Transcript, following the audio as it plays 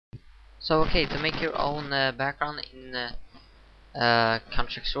So okay, to make your own background in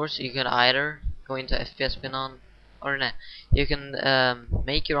Counter-Strike Source, you can either go into FPS Bin or no, you can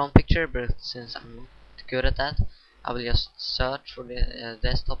make your own picture, but since I'm not good at that, I will just search for the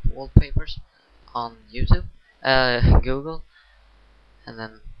desktop wallpapers on YouTube, Google, and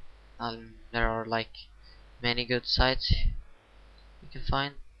then there are like many good sites you can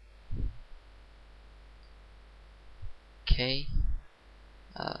find. Okay,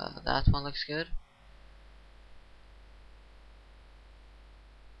 that one looks good.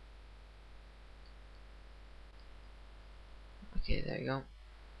 Okay, there you go.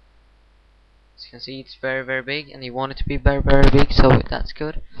 As you can see, it's very big, and you want it to be very big, so that's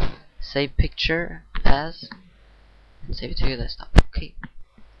good. Save picture as, and save it to your desktop.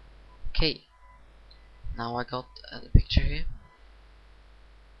 Okay. Now I got the picture here.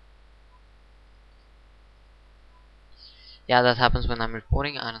 Yeah, that happens when I'm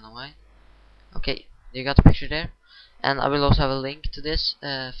recording. I don't know why. Okay, you got the picture there, and I will also have a link to this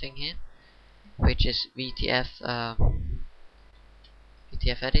thing here, which is VTF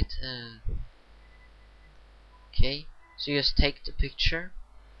edit. Okay, so you just take the picture,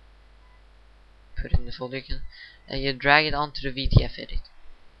 put it in the folder, and you drag it onto the VTF edit.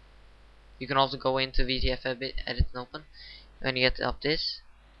 You can also go into VTF edit and open. When you get up this,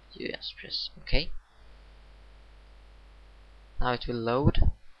 you just press OK. Now it will load.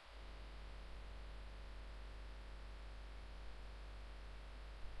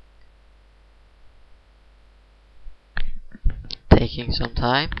 Taking some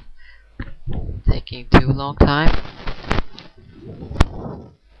time. Taking too long time.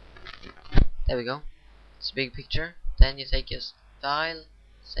 There we go. It's a big picture. Then you take your style,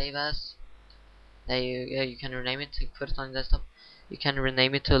 save as. There you can rename it to put it on your desktop. You can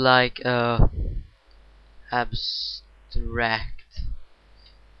rename it to like abstract.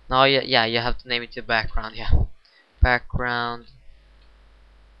 No, yeah, you have to name it to background. Yeah, background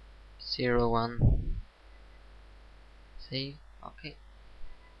 01. Save. Okay.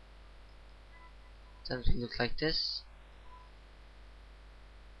 Then it will look like this.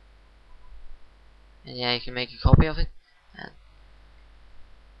 And yeah, you can make a copy of it and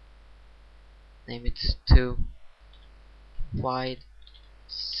name it to wide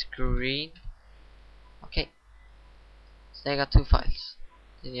screen. Okay. So I got two files.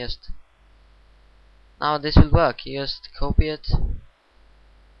 Then now this will work. You just copy it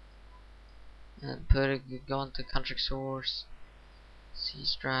and go onto Counter-Strike Source,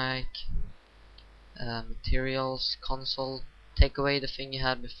 C-Strike, materials, console. Take away the thing you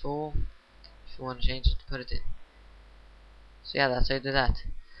had before. If you want to change it, put it in. So yeah, that's how you do that.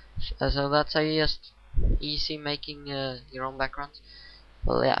 So that's how you just easy making your own backgrounds.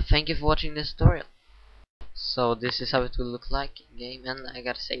 Well, yeah, thank you for watching this tutorial. So this is how it will look like in game, and I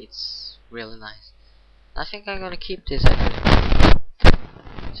gotta say it's really nice. I think I'm gonna keep this actually.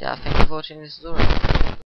 So yeah, thank you for watching this tutorial.